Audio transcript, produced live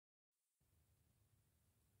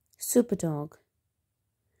Superdog.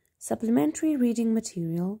 Supplementary reading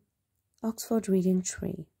material, Oxford Reading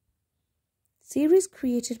Tree. Series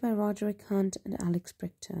created by Roderick Hunt and Alex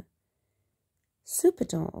Brichter.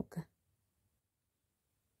 Superdog.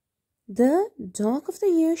 The Dog of the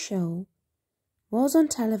Year show was on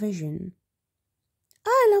television.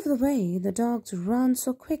 "I love the way the dogs run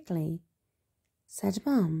so quickly," said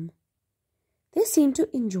Mum. They seemed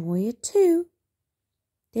to enjoy it too.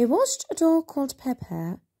 They watched a dog called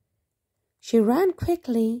Pepper. She ran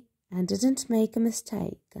quickly and didn't make a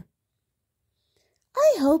mistake.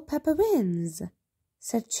 "I hope Pepper wins,"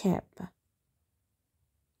 said Chip.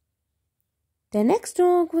 Their next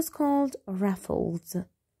dog was called Raffles.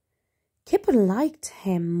 Kipper liked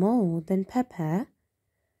him more than Pepper.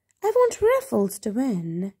 "I want Raffles to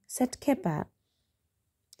win," said Kipper.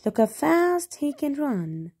 "Look how fast he can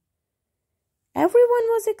run." Everyone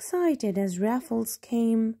was excited as Raffles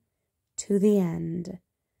came to the end.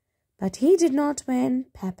 But he did not win,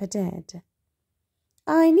 Pepper did.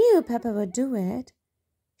 "I knew Pepper would do it,"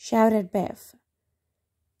 shouted Biff.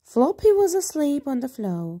 Floppy was asleep on the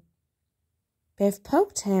floor. Biff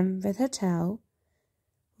poked him with her toe.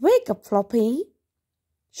 "Wake up, Floppy,"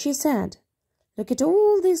 she said. "Look at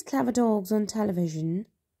all these clever dogs on television.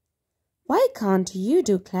 Why can't you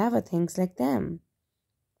do clever things like them?"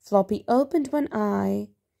 Floppy opened one eye,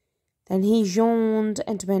 then he yawned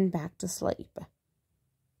and went back to sleep.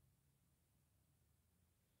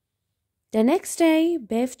 The next day,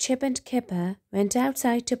 Biff, Chip and Kipper went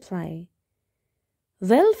outside to play.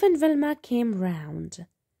 Wilf and Wilma came round.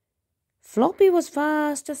 Floppy was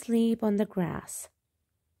fast asleep on the grass.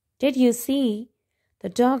 "Did you see the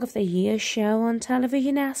Dog of the Year show on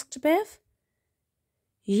television?" asked Biff.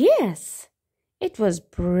 "Yes, it was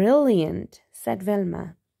brilliant," said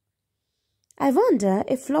Wilma. "I wonder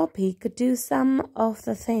if Floppy could do some of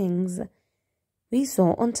the things we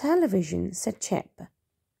saw on television," said Chip.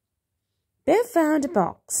 Biff found a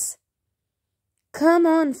box. "Come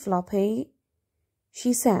on, Floppy,"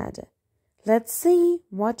 she said. "Let's see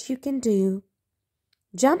what you can do.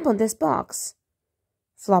 Jump on this box."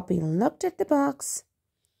 Floppy looked at the box.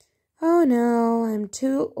 "Oh no, I'm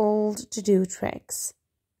too old to do tricks,"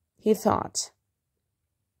 he thought.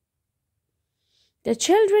 The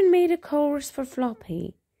children made a course for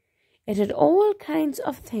Floppy. It had all kinds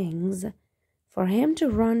of things for him to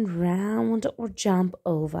run round or jump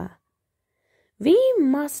over. "We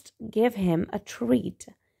must give him a treat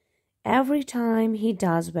every time he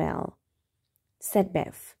does well," said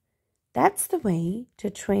Biff. "That's the way to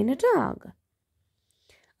train a dog."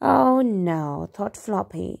 "Oh no," thought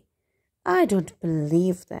Floppy. "I don't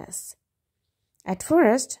believe this." At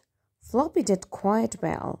first, Floppy did quite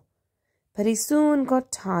well, but he soon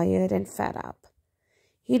got tired and fed up.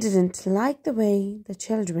 He didn't like the way the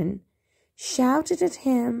children shouted at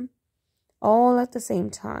him all at the same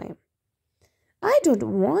time. "I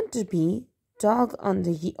don't want to be Dog of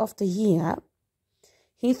the Year,"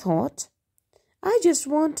 he thought. "I just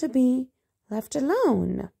want to be left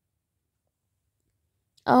alone."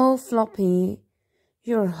 "Oh, Floppy,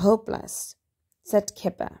 you're hopeless," said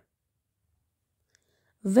Kipper.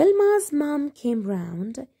 Wilma's mum came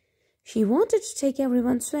round. She wanted to take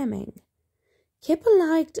everyone swimming. Kipper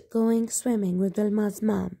liked going swimming with Wilma's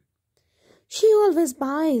mum. "She always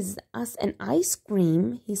buys us an ice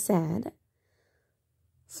cream," he said.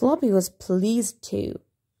 Floppy was pleased too.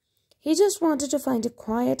 He just wanted to find a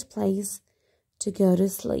quiet place to go to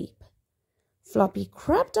sleep. Floppy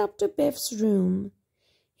crept up to Biff's room.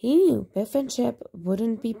 He knew Biff and Chip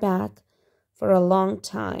wouldn't be back for a long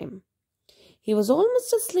time. He was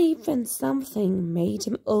almost asleep when something made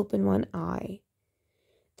him open one eye.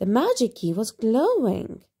 The magic key was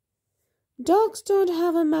glowing. Dogs don't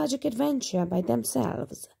have a magic adventure by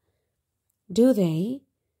themselves, do they?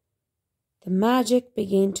 The magic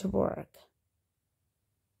began to work.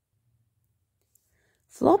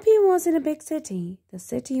 Floppy was in a big city. The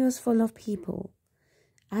city was full of people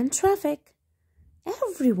and traffic.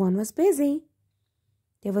 Everyone was busy.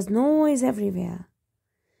 There was noise everywhere.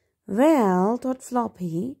 "Well," thought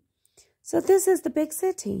Floppy, "so this is the big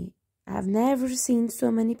city. I've never seen so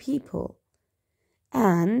many people.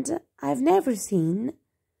 And I've never seen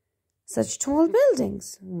such tall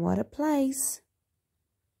buildings. What a place."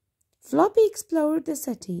 Floppy explored the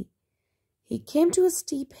city. He came to a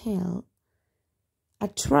steep hill. A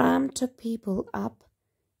tram took people up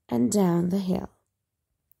and down the hill.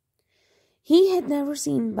 He had never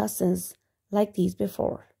seen buses like these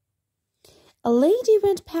before. A lady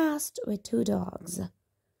went past with 2 dogs.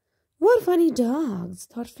 "What funny dogs,"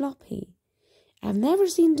 thought Floppy. "I've never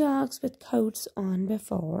seen dogs with coats on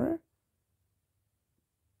before."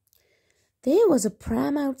 There was a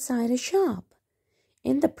pram outside a shop.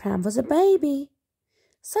 In the pram was a baby.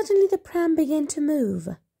 Suddenly the pram began to move.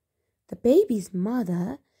 The baby's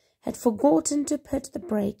mother had forgotten to put the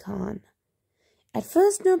brake on. At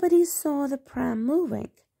first nobody saw the pram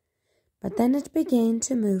moving, but then it began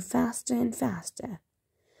to move faster and faster.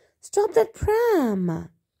 "Stop that pram!"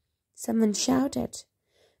 someone shouted.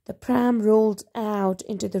 The pram rolled out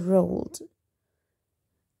into the road.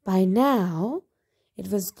 By now,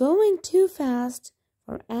 it was going too fast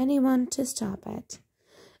for anyone to stop it.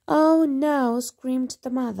 "Oh no," screamed the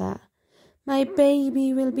mother. "My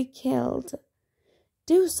baby will be killed.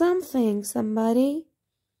 Do something, somebody."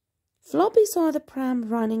 Floppy saw the pram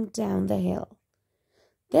running down the hill.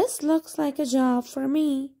 "This looks like a job for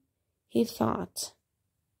me," he thought.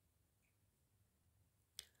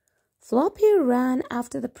 Floppy ran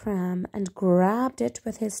after the pram and grabbed it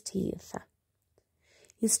with his teeth.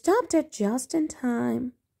 He stopped it just in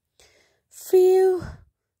time. "Phew,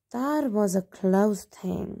 that was a close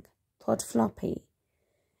thing," thought Floppy.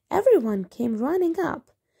 Everyone came running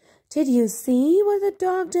up. "Did you see what the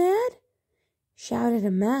dog did?" shouted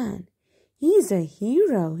a man. "He's a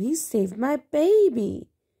hero. He saved my baby,"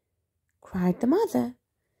 cried the mother.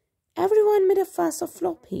 Everyone made a fuss of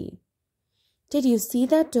Floppy. "Did you see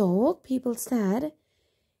that dog?" people said.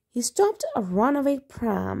 "He stopped a runaway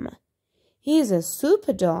pram. He's a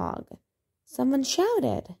superdog," someone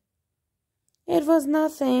shouted. It was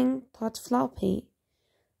nothing, thought Floppy.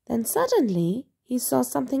 Then suddenly he saw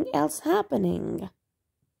something else happening.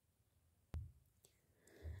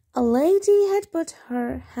 A lady had put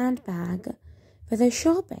her handbag with her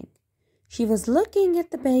shopping. She was looking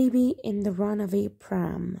at the baby in the runaway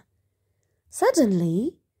pram.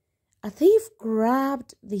 Suddenly, a thief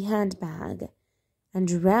grabbed the handbag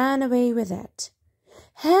and ran away with it.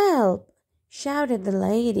 "Help!" shouted the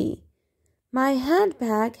lady. "My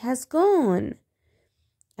handbag has gone."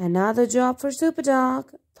 Another job for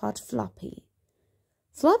Superdog, thought Floppy.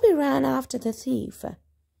 Floppy ran after the thief.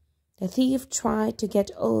 The thief tried to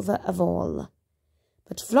get over a wall,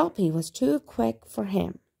 but Floppy was too quick for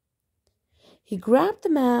him. He grabbed the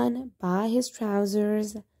man by his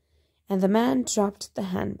trousers, and the man dropped the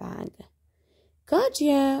handbag. "Got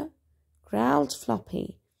ya!" growled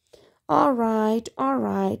Floppy. All right,"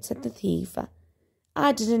 said the thief.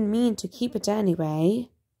 "I didn't mean to keep it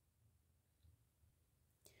anyway."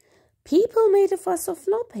 People made a fuss of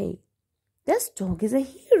Floppy. "This dog is a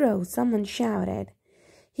hero," someone shouted.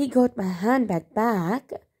 "He got my handbag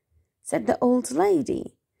back," said the old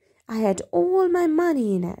lady. "I had all my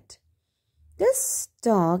money in it. This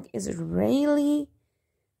dog is really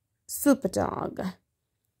superdog,"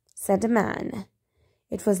 said a man.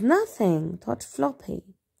 It was nothing, thought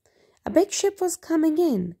Floppy. A big ship was coming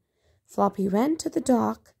in. Floppy went to the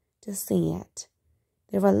dock to see it.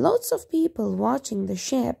 There were lots of people watching the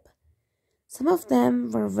ship. Some of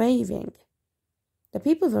them were waving. The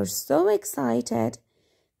people were so excited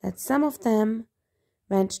that some of them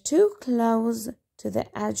went too close to the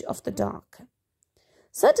edge of the dock.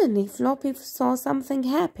 Suddenly, Floppy saw something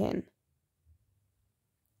happen.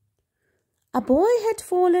 A boy had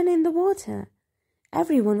fallen in the water.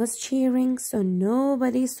 Everyone was cheering, so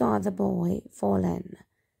nobody saw the boy fall in.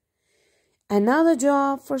 Another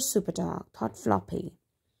job for Superdog, thought Floppy.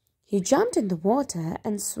 He jumped in the water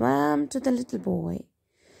and swam to the little boy.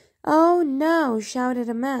 "Oh no," shouted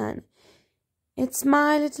a man. "It's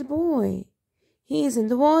my little boy. He's in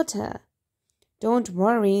the water." "Don't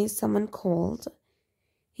worry," someone called.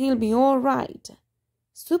 "He'll be all right.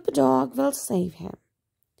 Superdog will save him."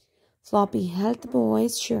 Floppy held the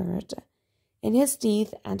boy's shirt in his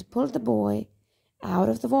teeth and pulled the boy out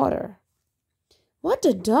of the water. "What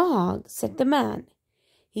a dog," said the man.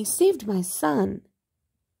 "He saved my son."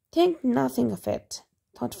 "Think nothing of it,"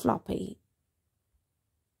 thought Floppy.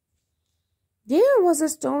 There was a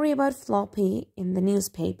story about Floppy in the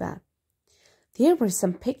newspaper. There were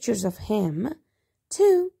some pictures of him,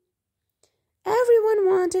 too. Everyone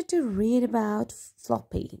wanted to read about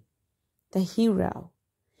Floppy, the hero.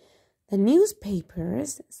 The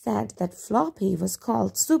newspapers said that Floppy was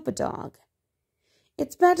called Superdog.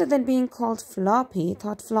 It's better than being called Floppy,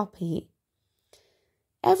 thought Floppy.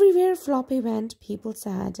 Everywhere Floppy went, people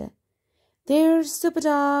said, "There's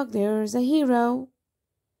Superdog, there's a hero."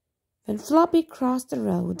 When Floppy crossed the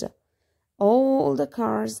road, all the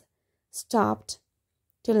cars stopped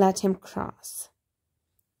to let him cross.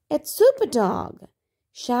 "It's Superdog,"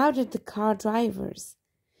 shouted the car drivers.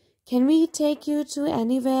 "Can we take you to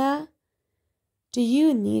anywhere? Do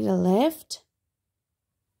you need a lift?"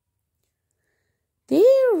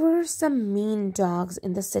 There were some mean dogs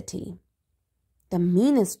in the city. The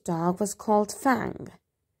meanest dog was called Fang.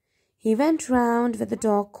 He went round with a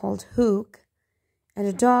dog called Hook and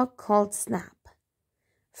a dog called Snap.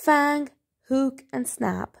 Fang, Hook, and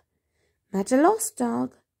Snap met a lost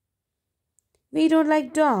dog. "We don't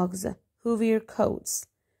like dogs who wear coats,"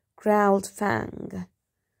 growled Fang.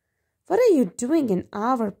 "What are you doing in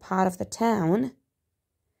our part of the town?"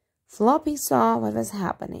 Floppy saw what was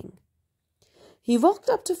happening. He walked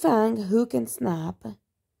up to Fang, Hook, and Snap.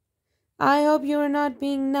 "I hope you are not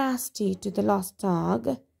being nasty to the lost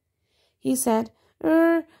dog," he said.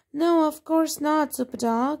 No, of course not,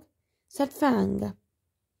 superdog," said Fang.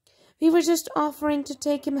 "We were just offering to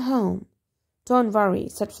take him home." "Don't worry,"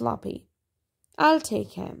 said Floppy. "I'll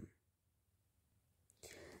take him."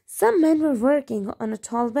 Some men were working on a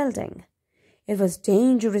tall building. It was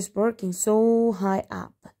dangerous working so high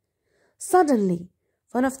up. Suddenly,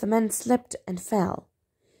 one of the men slipped and fell.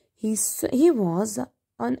 He was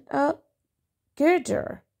on a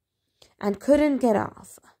girder and couldn't get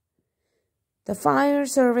off. The fire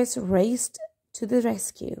service raced to the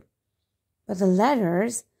rescue, but the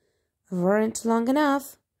ladders weren't long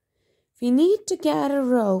enough. "We need to get a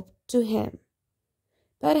rope to him."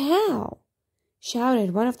 "But how?"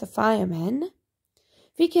 shouted one of the firemen.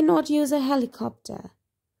 "We cannot use a helicopter."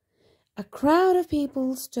 A crowd of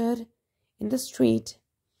people stood in the street.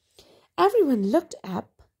 Everyone looked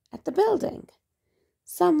up at the building.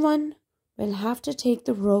 "Someone will have to take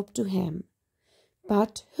the rope to him."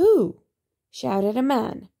 "But who?" shouted a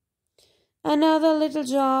man. "Another little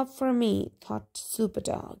job for me," thought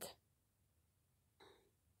Superdog.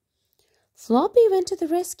 Floppy went to the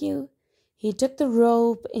rescue. He took the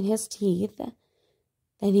rope in his teeth.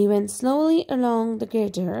 Then he went slowly along the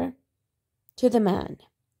girder to the man.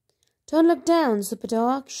 "Don't look down,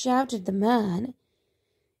 Superdog," shouted the man.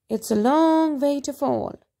 "It's a long way to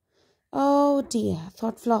fall." "Oh dear,"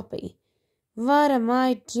 thought Floppy. "What am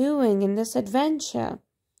I doing in this adventure?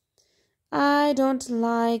 I don't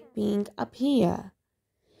like being up here."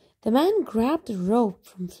 The man grabbed the rope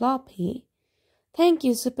from Floppy. "Thank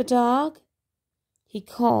you, Superdog," he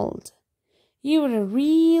called. "You were a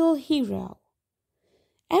real hero."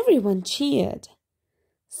 Everyone cheered.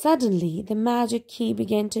 Suddenly, the magic key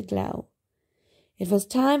began to glow. It was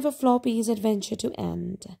time for Floppy's adventure to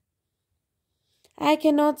end. "I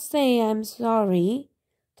cannot say I'm sorry,"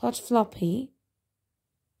 thought Floppy.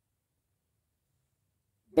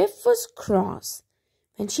 Biff was cross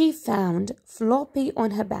when she found Floppy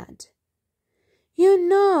on her bed. "You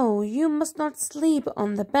know you must not sleep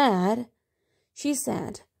on the bed," she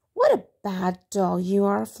said. "What a bad dog you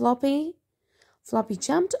are, Floppy." Floppy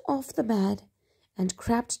jumped off the bed and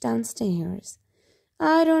crept downstairs.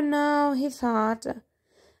 "I don't know," he thought.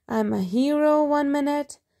 "I'm a hero one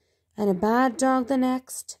minute and a bad dog the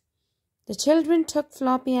next." The children took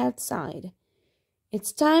Floppy outside.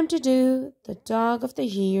 "It's time to do the Dog of the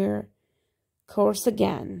Year course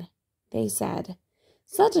again," they said.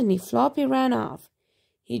 Suddenly Floppy ran off.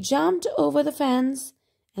 He jumped over the fence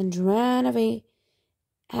and ran away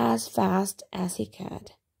as fast as he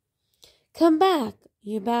could. "Come back,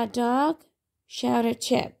 you bad dog," shouted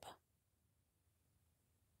Chip.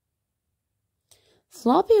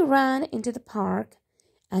 Floppy ran into the park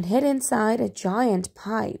and hid inside a giant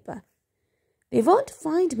pipe. "They won't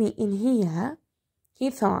find me in here," he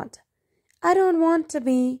thought. "I don't want to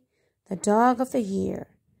be the Dog of the Year.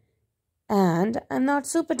 And I'm not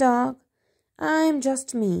Superdog. I'm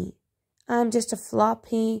just me. I'm just a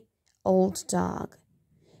floppy old dog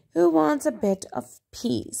who wants a bit of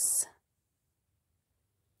peace."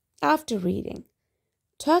 After reading,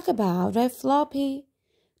 talk about why Floppy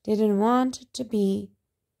didn't want to be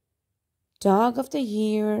Dog of the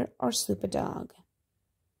Year or Superdog.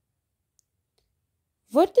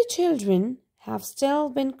 Would the children have still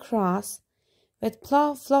been cross with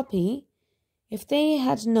Floppy if they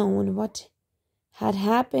had known what had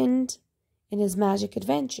happened in his magic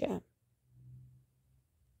adventure?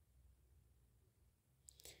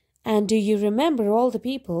 And do you remember all the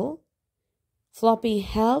people Floppy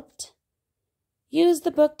helped? Use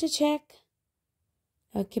the book to check.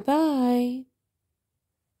 Okay, bye.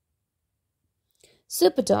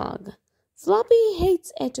 Superdog. Floppy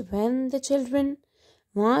hates it when the children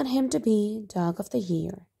want him to be Dog of the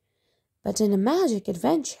Year. But in a magic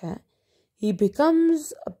adventure, he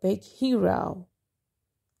becomes a big hero.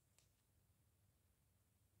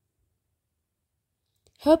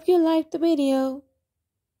 Hope you liked the video.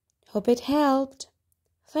 Hope it helped.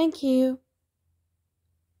 Thank you.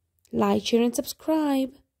 Like, share, and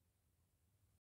subscribe.